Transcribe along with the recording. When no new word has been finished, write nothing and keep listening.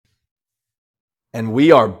And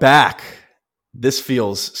we are back. This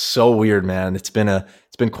feels so weird, man. It's been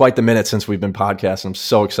quite the minute since we've been podcasting. I'm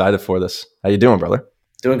so excited for this. How you doing, brother?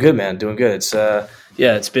 Doing good, man. Doing good.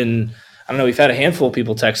 It's been, I don't know, we've had a handful of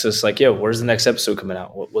people text us like, yo, where's the next episode coming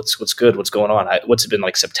out? What's good? What's going on? What's it been,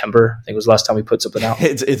 like September? I think it was the last time we put something out.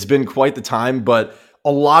 It's been quite the time, but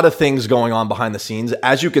a lot of things going on behind the scenes.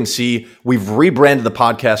 As you can see, we've rebranded the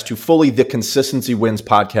podcast to fully the Consistency Wins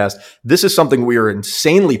podcast. This is something we are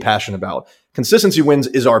insanely passionate about. Consistency Wins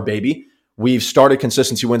is our baby. We've started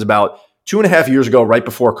Consistency Wins about 2.5 years ago, right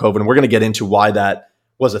before COVID, and we're going to get into why that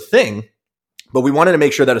was a thing. But we wanted to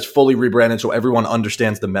make sure that it's fully rebranded so everyone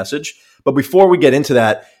understands the message. But before we get into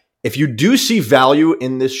that, if you do see value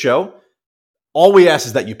in this show, all we ask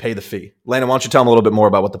is that you pay the fee. Landon, why don't you tell them a little bit more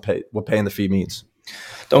about what paying the fee means?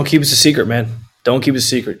 Don't keep us a secret, man. Don't keep it a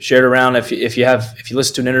secret. Share it around. If you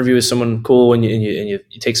listen to an interview with someone cool and you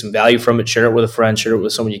take some value from it, share it with a friend, share it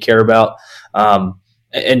with someone you care about,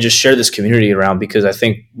 and just share this community around, because I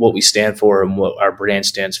think what we stand for and what our brand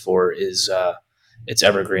stands for is it's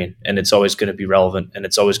evergreen, and it's always going to be relevant, and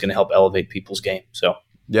it's always going to help elevate people's game. So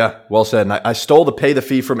yeah, well said. And I stole the pay the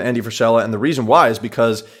fee from Andy Frisella, and the reason why is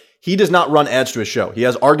because he does not run ads to his show. He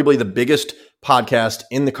has arguably the biggest podcast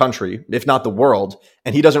in the country, if not the world,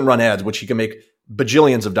 and he doesn't run ads, which he can make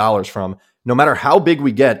bajillions of dollars from. No matter how big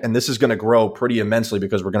we get, and this is going to grow pretty immensely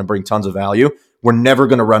because we're going to bring tons of value, we're never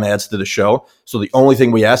going to run ads to the show. So the only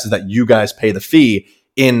thing we ask is that you guys pay the fee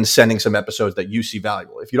in sending some episodes that you see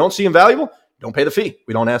valuable. If you don't see them valuable, don't pay the fee.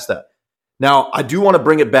 We don't ask that. Now, I do want to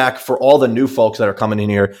bring it back for all the new folks that are coming in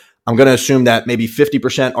here. I'm going to assume that maybe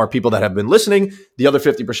 50% are people that have been listening. The other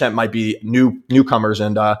 50% might be newcomers.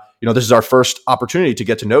 And, this is our first opportunity to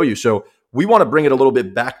get to know you. So we want to bring it a little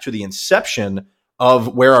bit back to the inception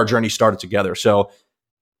of where our journey started together. So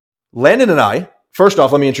Landon and I, first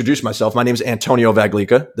off, let me introduce myself. My name is Antonio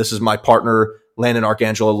Vaglica. This is my partner, Landon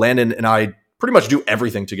Arcangelo. Landon and I pretty much do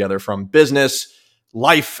everything together, from business,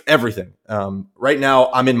 life, everything. Right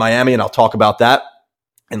now, I'm in Miami, and I'll talk about that.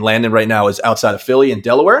 And Landon right now is outside of Philly in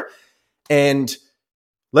Delaware. And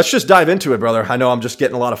let's just dive into it, brother. I know I'm just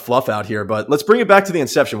getting a lot of fluff out here, but let's bring it back to the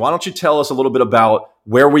inception. Why don't you tell us a little bit about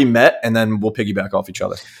where we met, and then we'll piggyback off each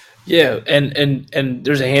other. Yeah, and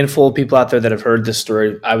there's a handful of people out there that have heard this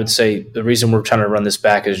story. I would say the reason we're trying to run this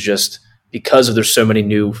back is just because there's so many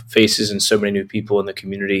new faces and so many new people in the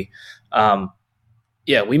community.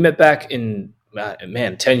 We met back in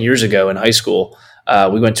 10 years ago in high school.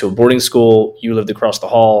 We went to a boarding school. You lived across the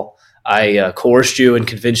hall. I coerced you and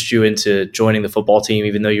convinced you into joining the football team,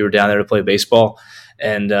 even though you were down there to play baseball.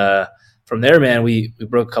 And from there, man, we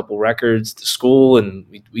broke a couple records at the school, and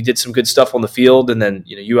we did some good stuff on the field. And then,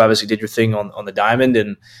 you obviously did your thing on the diamond,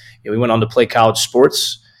 and we went on to play college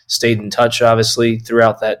sports, stayed in touch, obviously,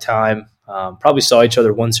 throughout that time. Probably saw each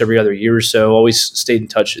other once every other year or so, always stayed in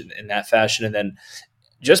touch in that fashion. And then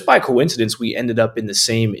just by coincidence, we ended up in the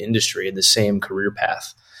same industry, in the same career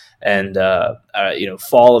path. And,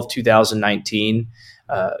 fall of 2019,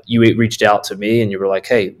 you reached out to me and you were like,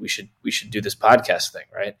 hey, we should do this podcast thing,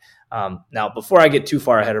 right? Now, before I get too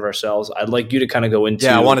far ahead of ourselves, I'd like you to kind of go into.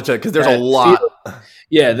 Yeah, I wanted to, because there's a lot.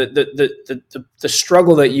 The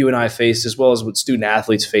struggle that you and I faced, as well as what student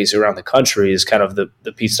athletes face around the country, is kind of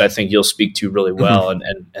the piece that I think you'll speak to really well.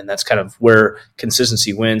 And that's kind of where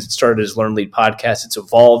Consistency Wins. It started as LearnLead podcast. It's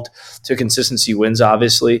evolved to Consistency Wins,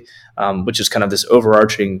 obviously, which is kind of this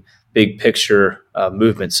overarching big picture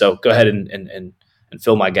movement. So go ahead and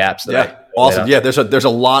fill my gaps. Awesome. Yeah, there's a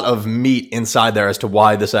lot of meat inside there as to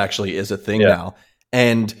why this actually is a thing now.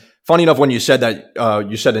 And funny enough, when you said that,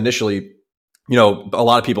 you said initially, a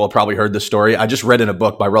lot of people have probably heard this story. I just read in a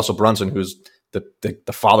book by Russell Brunson, who's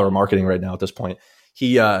the father of marketing right now at this point.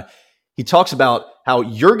 He talks about how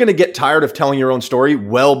you're going to get tired of telling your own story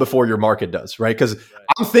well before your market does, right? Because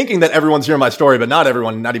I'm thinking that everyone's hearing my story, but not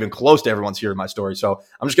everyone, not even close to everyone's hearing my story. So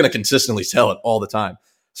I'm just going to consistently tell it all the time.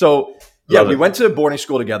 So we went to boarding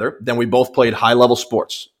school together. Then we both played high-level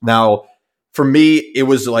sports. Now, for me, it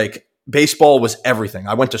was like baseball was everything.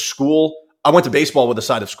 I went to baseball with a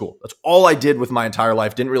side of school. That's all I did with my entire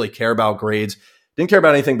life. Didn't really care about grades. Didn't care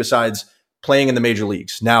about anything besides playing in the major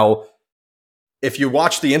leagues. Now, if you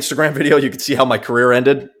watch the Instagram video, you can see how my career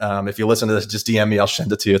ended. If you listen to this, just DM me. I'll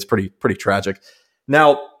send it to you. It's pretty tragic.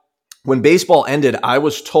 Now, when baseball ended, I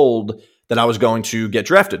was told that I was going to get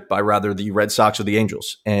drafted by rather the Red Sox or the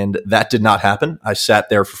Angels. And that did not happen. I sat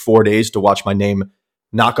there for 4 days to watch my name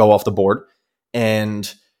not go off the board. And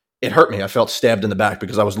it hurt me. I felt stabbed in the back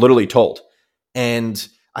because I was literally told. And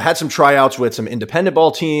I had some tryouts with some independent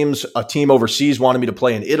ball teams. A team overseas wanted me to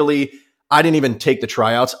play in Italy. I didn't even take the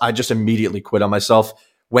tryouts. I just immediately quit on myself,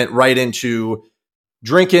 went right into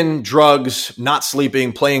drinking, drugs, not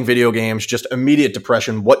sleeping, playing video games, just immediate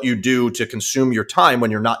depression, what you do to consume your time when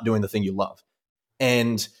you're not doing the thing you love.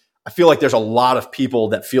 And I feel like there's a lot of people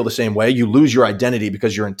that feel the same way. You lose your identity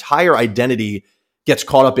because your entire identity gets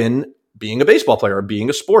caught up in being a baseball player, being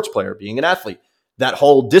a sports player, being an athlete. That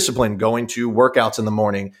whole discipline, going to workouts in the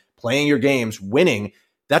morning, playing your games, winning,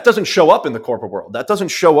 that doesn't show up in the corporate world. That doesn't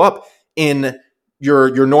show up in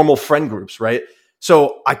your normal friend groups, right?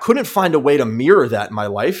 So I couldn't find a way to mirror that in my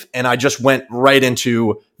life. And I just went right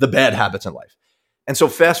into the bad habits in life. And so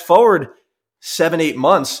fast forward 7-8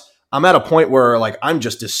 months, I'm at a point where like, I'm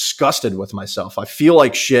just disgusted with myself. I feel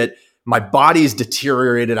like shit. My body's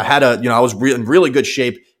deteriorated. I had I was in really good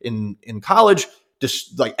shape in college.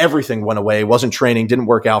 Just like everything went away. Wasn't training, didn't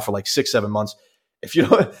work out for like 6-7 months. If you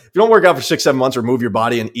don't work out for 6-7 months or move your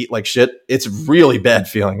body and eat like shit, it's really bad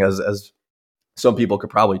feeling, as some people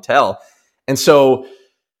could probably tell. And so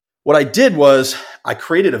what I did was I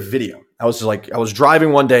created a video. I was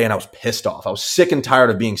driving one day and I was pissed off. I was sick and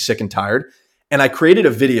tired of being sick and tired. And I created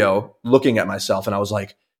a video looking at myself and I was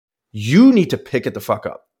like, you need to pick it the fuck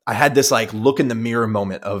up. I had this like look in the mirror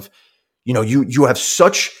moment of, you have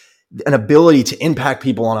such an ability to impact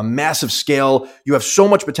people on a massive scale. You have so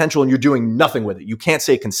much potential and you're doing nothing with it. You can't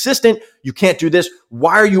stay consistent. You can't do this.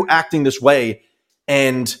 Why are you acting this way?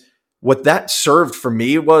 And what that served for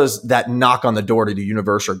me was that knock on the door to the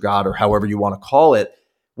universe or God or however you want to call it.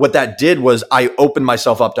 What that did was I opened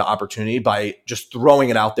myself up to opportunity by just throwing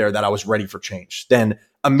it out there that I was ready for change. Then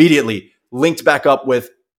immediately linked back up with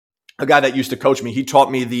a guy that used to coach me. He taught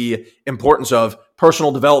me the importance of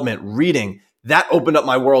personal development, reading. That opened up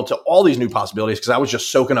my world to all these new possibilities because I was just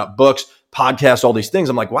soaking up books, podcasts, all these things.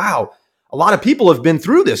 I'm like, wow, a lot of people have been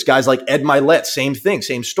through this. Guys like Ed Milet, same thing,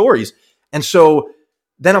 same stories. And so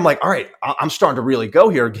then I'm like, all right, I'm starting to really go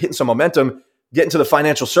here, getting some momentum, get into the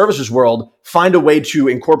financial services world, find a way to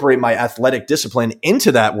incorporate my athletic discipline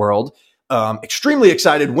into that world. Extremely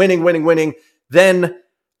excited, winning. Then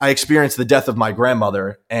I experienced the death of my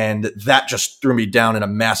grandmother, and that just threw me down in a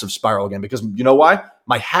massive spiral again because you know why?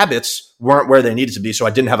 My habits weren't where they needed to be, so I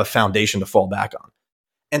didn't have a foundation to fall back on.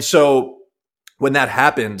 And so when that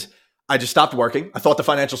happened, I just stopped working. I thought the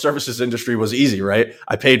financial services industry was easy, right?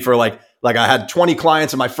 I paid for like I had 20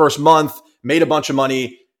 clients in my first month, made a bunch of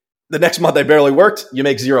money. The next month I barely worked, you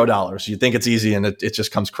make $0. You think it's easy and it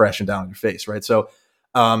just comes crashing down on your face, right? So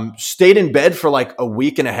stayed in bed for like a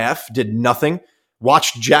week and a half, did nothing.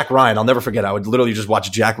 Watched Jack Ryan. I'll never forget. I would literally just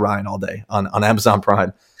watch Jack Ryan all day on Amazon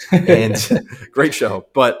Prime. And great show.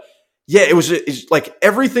 But yeah, it's like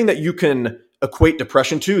everything that you can equate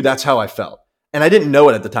depression to, that's how I felt. And I didn't know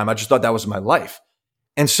it at the time. I just thought that was my life.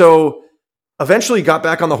 And so eventually got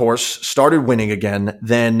back on the horse, started winning again,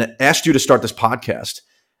 then asked you to start this podcast.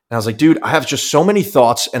 And I was like, dude, I have just so many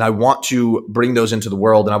thoughts and I want to bring those into the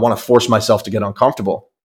world and I want to force myself to get uncomfortable.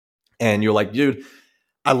 And you're like, dude,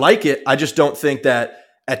 I like it. I just don't think that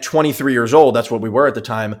at 23 years old, that's what we were at the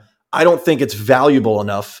time. I don't think it's valuable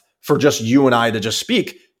enough for just you and I to just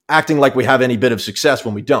speak, acting like we have any bit of success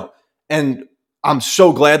when we don't. And I'm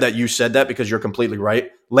so glad that you said that because you're completely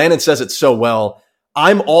right. Landon says it so well.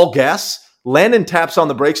 I'm all gas. Landon taps on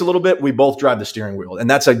the brakes a little bit. We both drive the steering wheel. And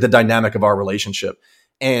that's like the dynamic of our relationship.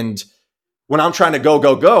 And when I'm trying to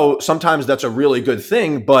go, sometimes that's a really good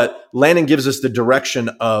thing. But Landon gives us the direction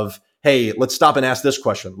of, hey, let's stop and ask this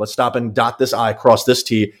question. Let's stop and dot this I, cross this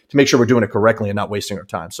T to make sure we're doing it correctly and not wasting our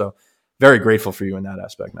time. So very grateful for you in that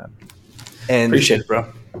aspect, man. And appreciate it,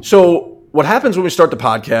 bro. So what happens when we start the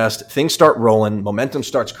podcast, things start rolling, momentum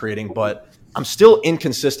starts creating, but I'm still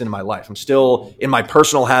inconsistent in my life. I'm still in my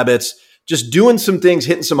personal habits, just doing some things,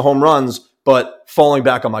 hitting some home runs, but falling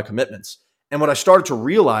back on my commitments. And what I started to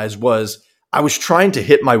realize was I was trying to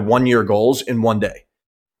hit my 1-year goals in one day.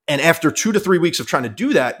 And after 2 to 3 weeks of trying to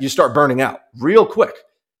do that, you start burning out real quick.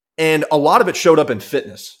 And a lot of it showed up in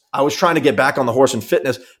fitness. I was trying to get back on the horse in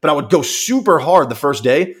fitness, but I would go super hard the first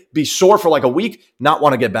day, be sore for like a week, not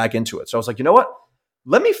want to get back into it. So I was like, you know what?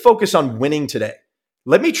 Let me focus on winning today.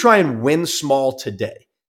 Let me try and win small today.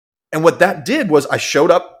 And what that did was I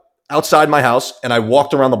showed up outside my house and I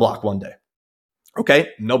walked around the block one day. Okay,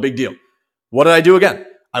 no big deal. What did I do again?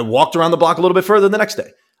 I walked around the block a little bit further the next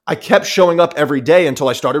day. I kept showing up every day until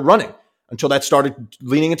I started running, until that started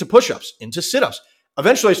leaning into push-ups, into sit-ups.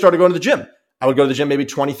 Eventually, I started going to the gym. I would go to the gym maybe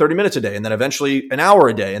 20, 30 minutes a day, and then eventually an hour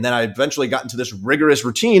a day. And then I eventually got into this rigorous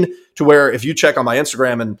routine to where if you check on my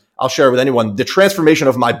Instagram, and I'll share it with anyone, the transformation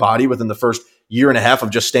of my body within the first year and a half of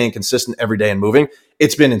just staying consistent every day and moving,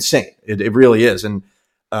 it's been insane. It really is. And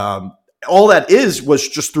all that was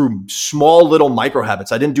just through small little micro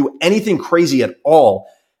habits. I didn't do anything crazy at all.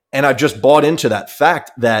 And I just bought into that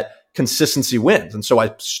fact that consistency wins. And so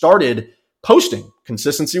I started posting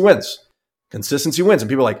consistency wins. And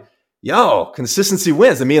people are like, yo, consistency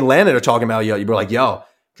wins. And me and Landon are talking about, you were like, yo,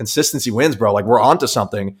 consistency wins, bro. Like, we're onto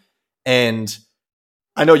something. And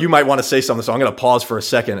I know you might want to say something, so I'm going to pause for a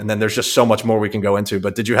second, and then there's just so much more we can go into.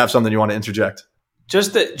 But did you have something you want to interject?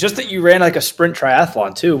 Just that you ran like a sprint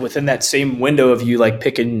triathlon too, within that same window of you like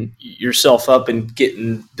picking yourself up and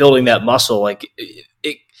building that muscle. Like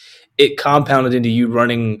it compounded into you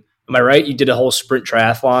running. Am I right? You did a whole sprint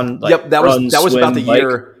triathlon. Like yep, that was about the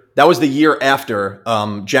year. That was the year after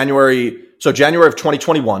January. So January of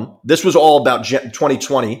 2021. This was all about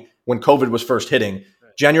 2020 when COVID was first hitting.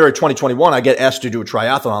 Right. January 2021, I get asked to do a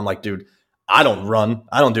triathlon. I'm like, dude, I don't run.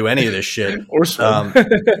 I don't do any of this shit. Or swim.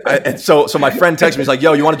 So my friend texts me. He's like,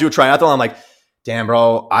 yo, you want to do a triathlon? I'm like, damn,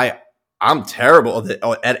 bro, I'm terrible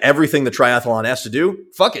at everything the triathlon has to do.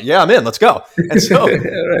 Fuck it. Yeah, I'm in. Let's go. And so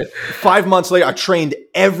right. 5 months later, I trained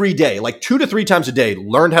every day, like 2 to 3 times a day,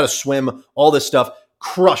 learned how to swim, all this stuff,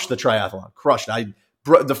 crushed the triathlon, crushed it.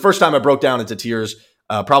 The first time I broke down into tears,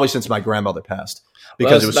 probably since my grandmother passed.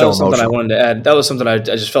 Because it was so emotional. Something I wanted to add. That was something I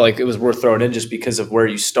just felt like it was worth throwing in, just because of where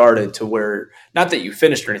you started to where, not that you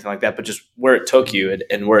finished or anything like that, but just where it took you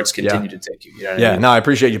and where it's continued to take you. You know what I mean? No, I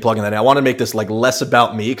appreciate you plugging that in. I want to make this like less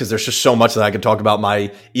about me, because there's just so much that I could talk about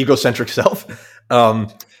my egocentric self.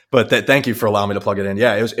 But thank you for allowing me to plug it in.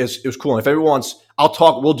 Yeah, it was cool. And if everyone wants,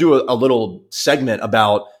 we'll do a little segment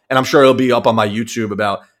about, and I'm sure it'll be up on my YouTube,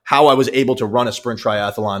 about how I was able to run a sprint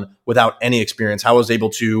triathlon without any experience, how I was able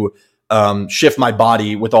to shift my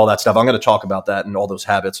body with all that stuff. I'm going to talk about that and all those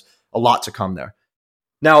habits. A lot to come there.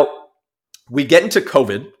 Now, we get into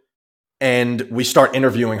COVID and we start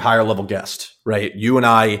interviewing higher level guests, right? You and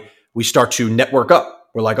I, we start to network up.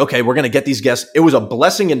 We're like, okay, we're going to get these guests. It was a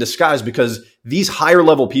blessing in disguise, because these higher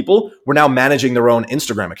level people were now managing their own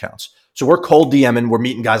Instagram accounts. So we're cold DMing. We're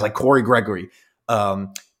meeting guys like Corey Gregory,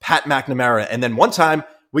 Pat McNamara. And then one time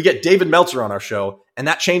we get David Meltzer on our show, and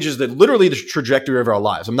that changes literally the trajectory of our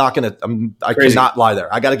lives. I cannot lie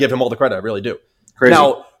there. I got to give him all the credit. I really do. Crazy.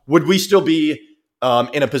 Now, would we still be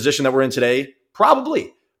in a position that we're in today?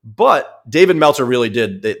 Probably. But David Meltzer really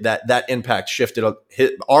did that impact shifted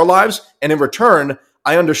our lives. And in return,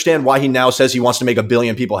 I understand why he now says he wants to make 1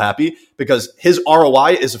 billion people happy, because his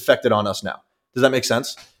ROI is affected on us now. Does that make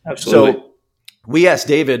sense? Absolutely. So we asked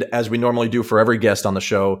David, as we normally do for every guest on the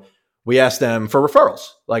show, we asked them for referrals.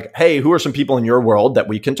 Like, hey, who are some people in your world that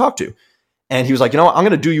we can talk to? And he was like, you know what? I'm going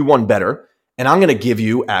to do you one better, and I'm going to give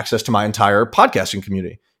you access to my entire podcasting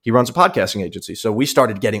community. He runs a podcasting agency. So we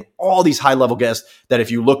started getting all these high-level guests that if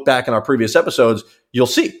you look back in our previous episodes, you'll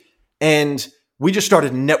see. And we just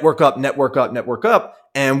started network up.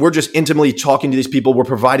 And we're just intimately talking to these people. We're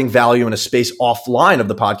providing value in a space offline of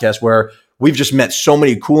the podcast where we've just met so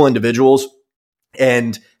many cool individuals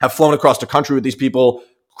and have flown across the country with these people,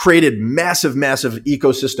 created massive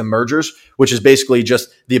ecosystem mergers, which is basically just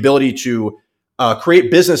the ability to create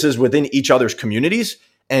businesses within each other's communities.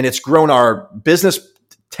 And it's grown our business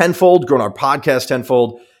tenfold, grown our podcast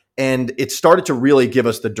tenfold. And it started to really give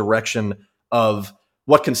us the direction of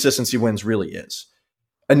what consistency wins really is.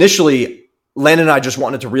 Initially, Landon and I just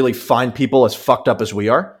wanted to really find people as fucked up as we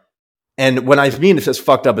are. And when I mean as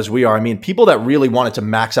fucked up as we are, I mean people that really wanted to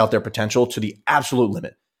max out their potential to the absolute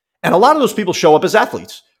limit. And a lot of those people show up as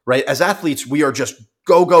athletes, right? As athletes, we are just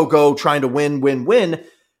go, trying to win.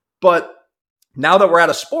 But now that we're out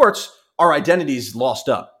of sports, our identity's lost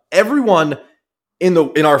up. Everyone in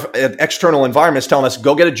our external environment is telling us,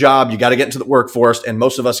 go get a job. You got to get into the workforce. And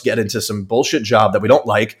most of us get into some bullshit job that we don't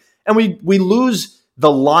like. And we lose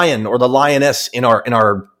the lion or the lioness in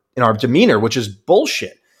our demeanor, which is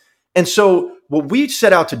bullshit. And so what we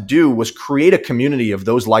set out to do was create a community of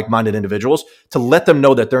those like-minded individuals to let them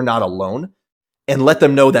know that they're not alone, and let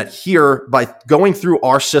them know that here, by going through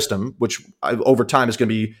our system, which over time is going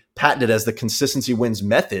to be patented as the consistency wins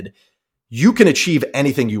method, you can achieve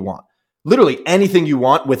anything you want. Literally anything you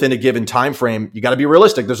want within a given time frame. You got to be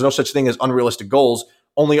realistic. There's no such thing as unrealistic goals,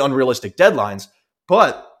 only unrealistic deadlines.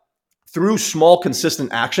 But through small,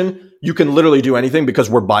 consistent action, you can literally do anything, because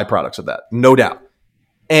we're byproducts of that, no doubt.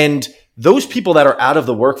 And those people that are out of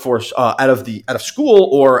the workforce, out of school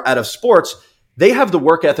or out of sports, they have the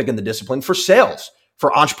work ethic and the discipline for sales,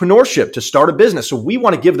 for entrepreneurship, to start a business. So we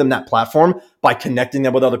want to give them that platform by connecting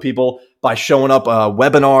them with other people, by showing up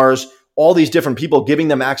webinars, all these different people, giving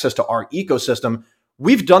them access to our ecosystem.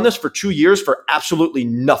 We've done this for 2 years for absolutely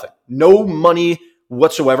nothing, no money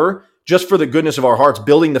whatsoever, just for the goodness of our hearts,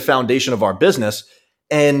 building the foundation of our business.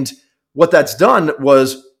 And what that's done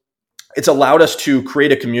was it's allowed us to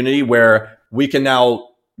create a community where we can now,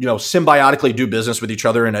 symbiotically do business with each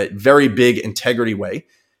other in a very big integrity way.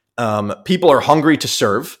 People are hungry to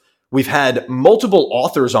serve. We've had multiple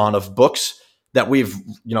authors on of books that we've,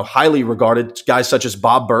 highly regarded, guys such as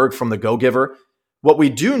Bob Berg from The Go-Giver. What we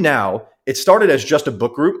do now, it started as just a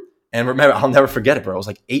book group. And remember, I'll never forget it, bro. It was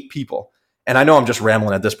like 8 people. And I know I'm just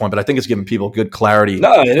rambling at this point, but I think it's giving people good clarity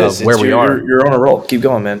of where we are. You're on a roll. Keep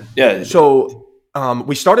going, man. Yeah. So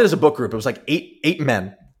we started as a book group. It was like eight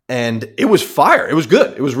men. And it was fire. It was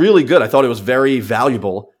good. It was really good. I thought it was very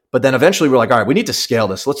valuable. But then eventually we're like, all right, we need to scale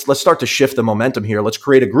this. Let's start to shift the momentum here. Let's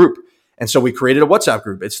create a group. And so we created a WhatsApp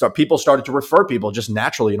group. People started to refer people just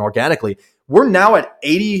naturally and organically. We're now at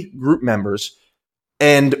 80 group members,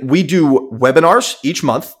 and we do webinars each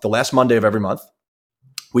month, the last Monday of every month.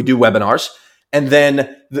 We do webinars. And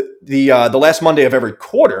then the last Monday of every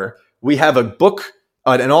quarter, we have an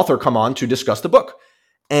author come on to discuss the book.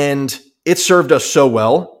 And it served us so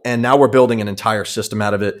well. And now we're building an entire system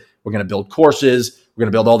out of it. We're going to build courses. We're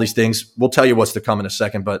going to build all these things. We'll tell you what's to come in a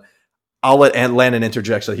second, but I'll let Landon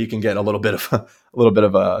interject so he can get a little bit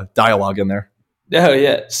of a dialogue in there. Oh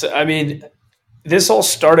yeah. So I mean, this all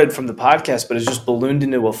started from the podcast, but it's just ballooned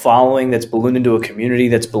into a following that's ballooned into a community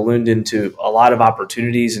that's ballooned into a lot of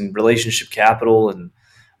opportunities and relationship capital. And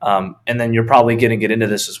then you're probably going to get into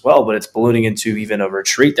this as well, but it's ballooning into even a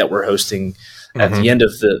retreat that we're hosting at the end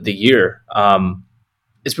of the year.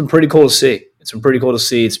 It's been pretty cool to see. It's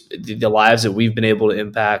the lives that we've been able to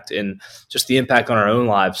impact and just the impact on our own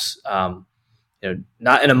lives.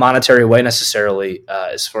 Not in a monetary way necessarily,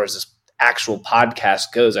 as far as this actual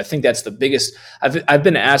podcast goes. I think that's the biggest. I've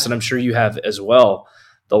been asked, and I'm sure you have as well,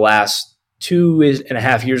 the last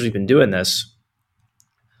 2.5 years we've been doing this.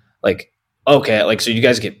 Like, okay, like, so you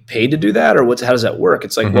guys get paid to do that, or how does that work?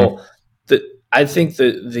 It's like, well, I think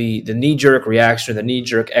the knee-jerk reaction or the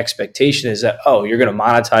knee-jerk expectation is that, oh, you're going to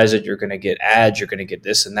monetize it, you're going to get ads, you're going to get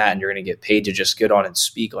this and that, and you're going to get paid to just get on and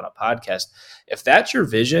speak on a podcast. If that's your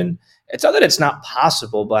vision, it's not that it's not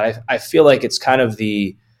possible, but I feel like it's kind of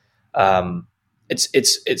it's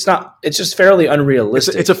just fairly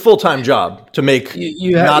unrealistic. It's a full-time job to make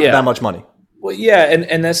that much money. Well, yeah,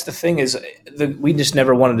 and that's the thing is we just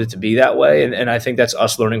never wanted it to be that way, and I think that's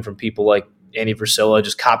us learning from people like Andy Priscilla,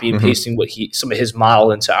 just copy and pasting some of his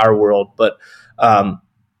model into our world. But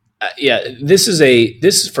this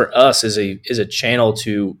is for us is a channel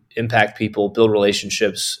to impact people, build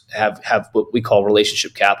relationships, have what we call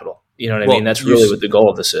relationship capital. You know what I mean? That's really what the goal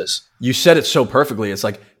of this is. You said it so perfectly. It's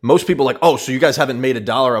like most people are like, oh, so you guys haven't made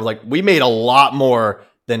 $1. I'm like, we made a lot more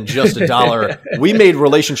than just $1. We made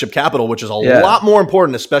relationship capital, which is a lot more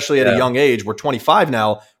important, especially at a young age. We're 25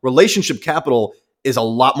 now. Relationship capital is a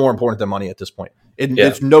lot more important than money at this point.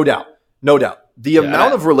 It's no doubt. The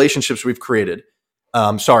amount of relationships we've created.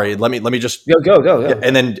 Sorry, let me just go.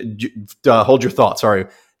 And then hold your thought. Sorry,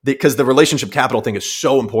 because the relationship capital thing is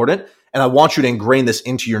so important, and I want you to ingrain this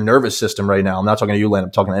into your nervous system right now. I'm not talking to you, Len.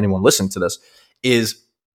 I'm talking to anyone listening to this. Is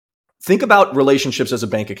think about relationships as a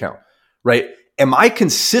bank account, right? Am I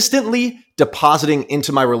consistently depositing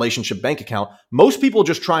into my relationship bank account? Most people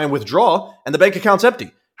just try and withdraw, and the bank account's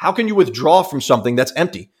empty. How can you withdraw from something that's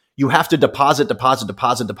empty? You have to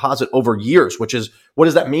deposit over years, which is, what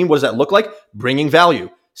does that mean? What does that look like? Bringing value,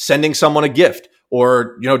 sending someone a gift,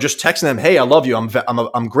 or, just texting them, hey, I love you.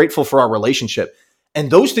 I'm grateful for our relationship. And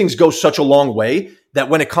those things go such a long way that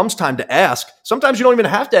when it comes time to ask, sometimes you don't even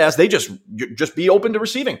have to ask. They just be open to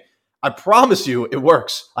receiving. I promise you it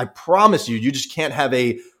works. I promise you, you just can't have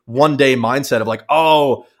a one-day mindset of like,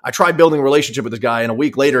 oh, I tried building a relationship with this guy, and a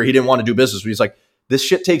week later he didn't want to do business with me. He's like, this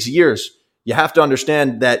shit takes years. You have to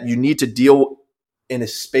understand that you need to deal in a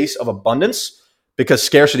space of abundance because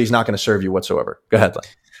scarcity is not going to serve you whatsoever. Go ahead,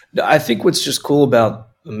 Len. I think what's just cool about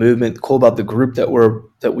the movement, cool about the group that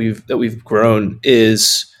we've grown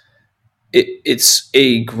is it's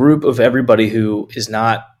a group of everybody who is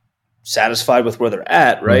not satisfied with where they're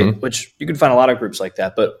at, right? Which you can find a lot of groups like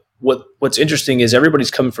that. But what's interesting is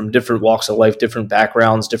everybody's coming from different walks of life, different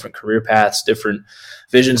backgrounds, different career paths, different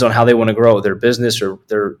visions on how they want to grow their business or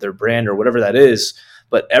their brand or whatever that is.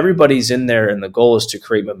 But everybody's in there, and the goal is to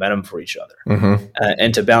create momentum for each other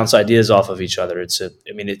and to bounce ideas off of each other.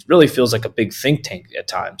 It really feels like a big think tank at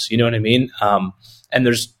times. You know what I mean? And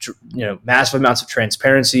there's massive amounts of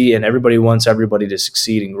transparency, and everybody wants everybody to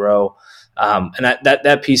succeed and grow. And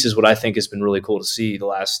that piece is what I think has been really cool to see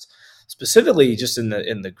specifically just in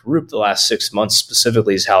the group the last 6 months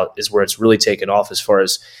specifically is where it's really taken off as far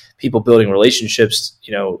as people building relationships,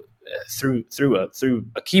 through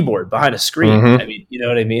a keyboard behind a screen. I mean, you know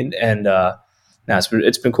what I mean? And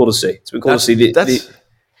it's been cool to see. It's been cool to see. That's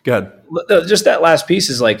good. Just that last piece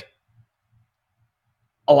is like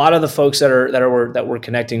a lot of the folks that we're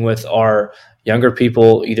connecting with are younger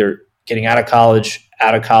people, either getting out of college,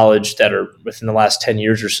 out of college that are within the last 10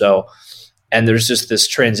 years or so. And there's just this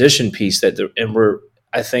transition piece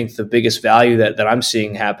I think the biggest value that I'm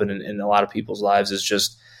seeing happen in a lot of people's lives is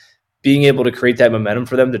just being able to create that momentum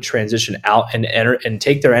for them to transition out and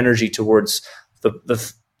take their energy towards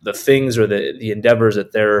the things or the endeavors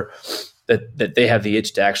that they have the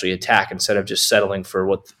itch to actually attack, instead of just settling for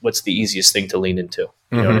what's the easiest thing to lean into.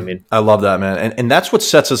 You know what I mean? I love that, man. And that's what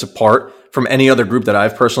sets us apart from any other group that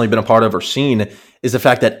I've personally been a part of or seen, is the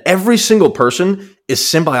fact that every single person is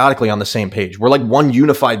symbiotically on the same page. We're like one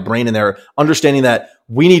unified brain in there, understanding that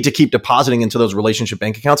we need to keep depositing into those relationship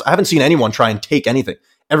bank accounts. I haven't seen anyone try and take anything.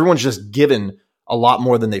 Everyone's just given a lot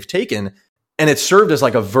more than they've taken. And it's served as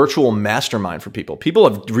like a virtual mastermind for people. People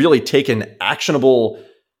have really taken actionable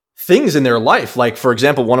things in their life. Like, for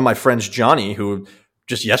example, one of my friends, Johnny, who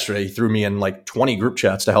just yesterday threw me in like 20 group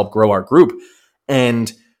chats to help grow our group.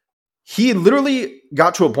 And he literally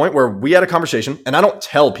got to a point where we had a conversation, and I don't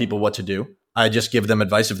tell people what to do. I just give them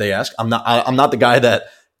advice if they ask. I'm not the guy that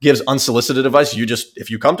gives unsolicited advice. If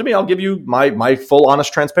you come to me, I'll give you my full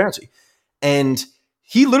honest transparency. And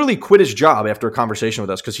he literally quit his job after a conversation with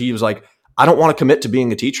us because he was like, I don't want to commit to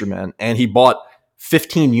being a teacher, man. And he bought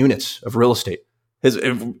 15 units of real estate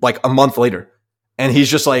like a month later. And he's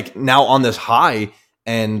just like now on this high.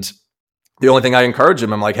 And the only thing I encourage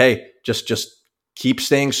him, I'm like, hey, just keep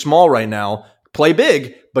staying small right now. Play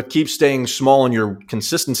big, but keep staying small in your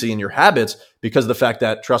consistency and your habits, because of the fact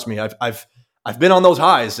that, trust me, I've been on those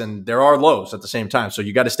highs and there are lows at the same time. So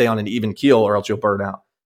you got to stay on an even keel or else you'll burn out.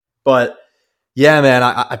 But yeah, man,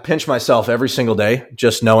 I pinch myself every single day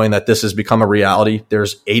just knowing that this has become a reality.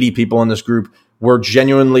 There's 80 people in this group. We're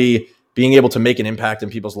genuinely being able to make an impact in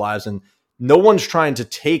people's lives, and no one's trying to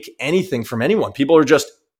take anything from anyone. People are just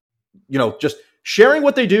sharing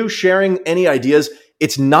what they do, sharing any ideas.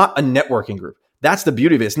 It's not a networking group. That's the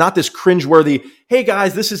beauty of it. It's not this cringeworthy, hey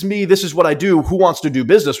guys, this is me. This is what I do. Who wants to do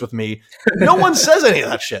business with me? No one says any of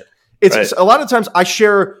that shit. It's right. A lot of times I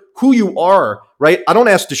share who you are, right? I don't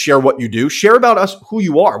ask to share what you do. Share about us, who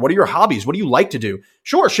you are. What are your hobbies? What do you like to do?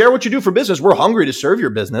 Sure, share what you do for business. We're hungry to serve your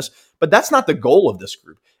business, but that's not the goal of this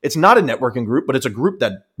group. It's not a networking group, but it's a group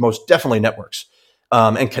that most definitely networks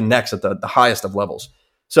and connects at the highest of levels.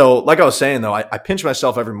 So like I was saying, though, I pinch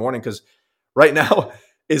myself every morning because right now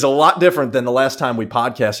is a lot different than the last time we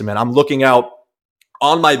podcasted, man. I'm looking out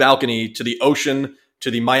on my balcony to the ocean, to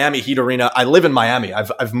the Miami Heat Arena. I live in Miami.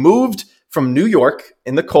 I've moved from New York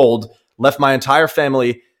in the cold, left my entire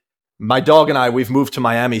family. My dog and I, we've moved to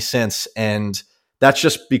Miami since. And that's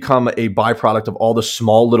just become a byproduct of all the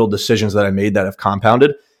small little decisions that I made that have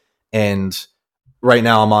compounded. And right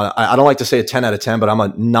now I don't like to say a 10 out of 10, but I'm a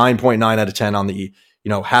 9.9 out of 10 on the,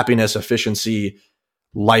 happiness, efficiency,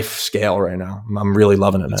 life scale right now. I'm really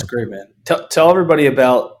loving it. That's great, man. Tell everybody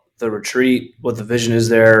about the retreat, what the vision is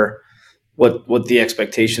there, what the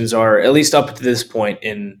expectations are, at least up to this point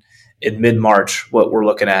in mid-March, what we're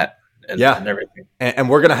looking at and everything. And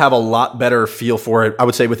we're going to have a lot better feel for it, I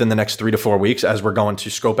would say, within the next 3 to 4 weeks as we're going to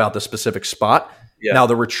scope out the specific spot. Yeah. Now,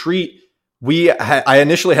 the retreat, I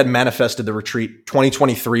initially had manifested the retreat.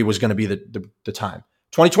 2023 was going to be the time.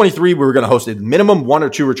 2023, we were going to host a minimum 1 or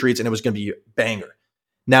 2 retreats, and it was going to be a banger.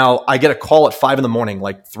 Now, I get a call at 5 a.m,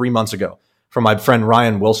 like 3 months ago, from my friend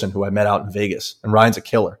Ryan Wilson, who I met out in Vegas. And Ryan's a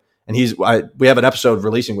killer. And we have an episode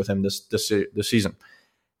releasing with him this season.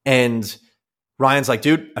 And Ryan's like,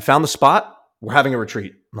 dude, I found the spot. We're having a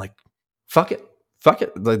retreat. I'm like, fuck it.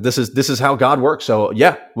 Like, this is how God works. So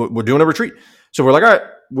yeah, we're doing a retreat. So we're like, all right,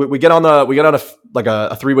 we get on a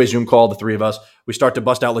 3-way Zoom call, the 3 of us. We start to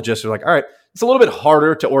bust out logistics. We're like, all right, it's a little bit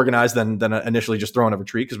harder to organize than initially just throwing a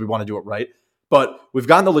retreat because we want to do it right. But we've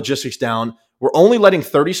gotten the logistics down. We're only letting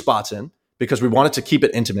 30 spots in because we wanted to keep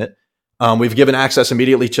it intimate. We've given access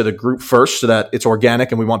immediately to the group first so that it's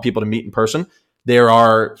organic and we want people to meet in person. There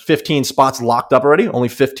are 15 spots locked up already, only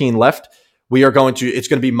 15 left. It's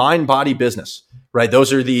going to be mind, body, business, right?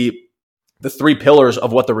 Those are the 3 pillars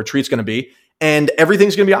of what the retreat's going to be. And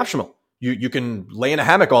everything's going to be optional. You can lay in a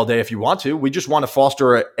hammock all day if you want to. We just want to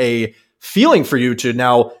foster a feeling for you to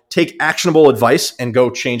now take actionable advice and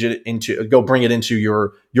go bring it into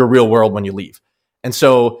your real world when you leave. And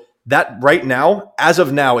so that right now, as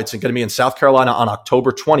of now, it's going to be in South Carolina on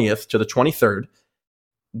October 20th to the 23rd.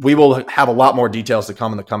 We will have a lot more details to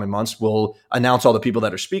come in the coming months. We'll announce all the people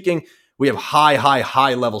that are speaking. We have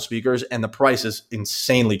high level speakers, and the price is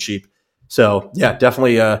insanely cheap. So yeah,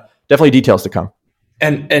 definitely details to come.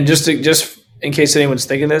 And just in case anyone's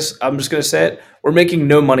thinking this, I'm just going to say it. We're making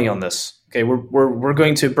no money on this. Okay, we're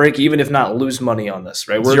going to break even, if not lose money on this.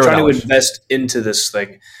 Right? We're trying to invest into this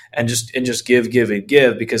thing and just give,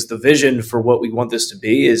 because the vision for what we want this to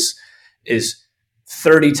be is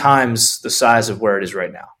 30 times the size of where it is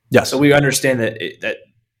right now. Yes. So we understand that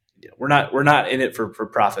we're not in it for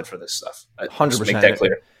profit for this stuff. 100%. Make that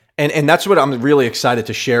clear. And that's what I'm really excited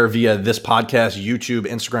to share via this podcast, YouTube,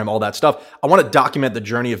 Instagram, all that stuff. I want to document the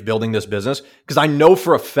journey of building this business because I know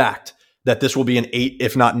for a fact that this will be an 8,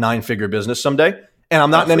 if not 9-figure business someday. And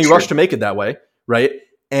I'm not in any rush to make it that way, right?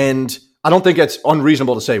 And I don't think it's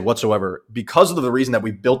unreasonable to say whatsoever, because of the reason that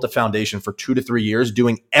we built the foundation for 2 to 3 years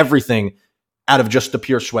doing everything out of just the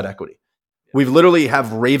pure sweat equity. We literally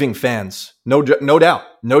have raving fans. No doubt.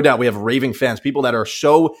 We have raving fans, people that are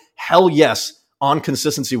so hell yes on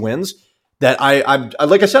consistency wins that I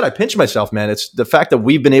like I said, I pinch myself, man. It's the fact that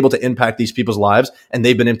we've been able to impact these people's lives and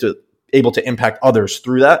they've been able to impact others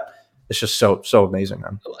through that. It's just so amazing,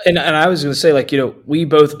 man. And I was going to say, like, we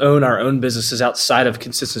both own our own businesses outside of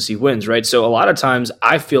Consistency Wins, right? So a lot of times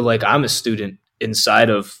I feel like I'm a student inside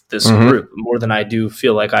of this group more than I do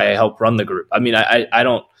feel like I help run the group. I mean, I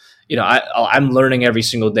don't, I'm learning every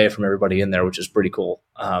single day from everybody in there, which is pretty cool.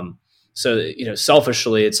 So,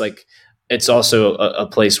 selfishly, it's like, it's also a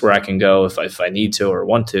place where I can go if I need to or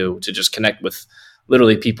want to just connect with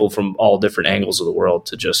literally people from all different angles of the world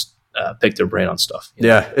to just pick their brain on stuff.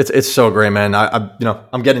 Yeah, it's so great, man.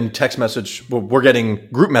 I'm getting text message. We're getting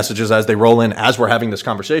group messages as they roll in as we're having this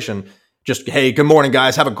conversation. Just, hey, good morning,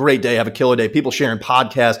 guys. Have a great day. Have a killer day. People sharing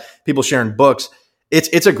podcasts, people sharing books.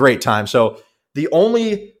 It's a great time. So the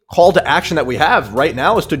only call to action that we have right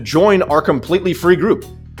now is to join our completely free group.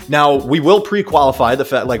 Now, we will pre-qualify the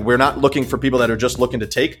fact, like, we're not looking for people that are just looking to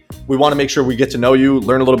take. We want to make sure we get to know you,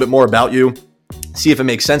 learn a little bit more about you, see if it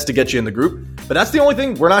makes sense to get you in the group. But that's the only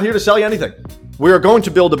thing. We're not here to sell you anything. We are going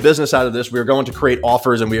to build a business out of this. We are going to create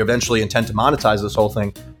offers, and we eventually intend to monetize this whole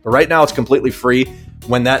thing. But right now, it's completely free.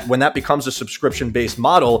 When that becomes a subscription-based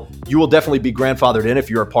model, you will definitely be grandfathered in if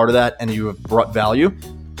you're a part of that and you have brought value.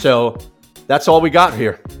 So that's all we got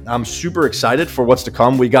here. I'm super excited for what's to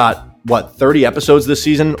come. We got 30 episodes this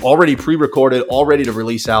season, already pre-recorded, all ready to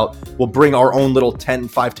release out. We'll bring our own little 10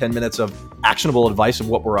 minutes of actionable advice of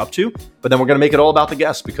what we're up to, but then we're going to make it all about the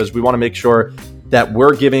guests because we want to make sure that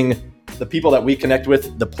we're giving the people that we connect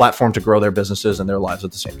with the platform to grow their businesses and their lives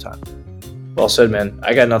at the same time. Well said, man.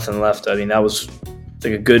 I got nothing left. I mean, that was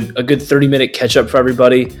like a good 30-minute catch up for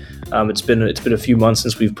everybody. It's been a few months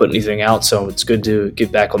since we've put anything out, so it's good to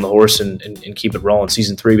get back on the horse and keep it rolling.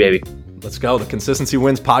 Season 3, baby. Let's go. The Consistency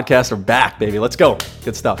Wins podcast are back, baby. Let's go.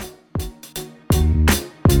 Good stuff.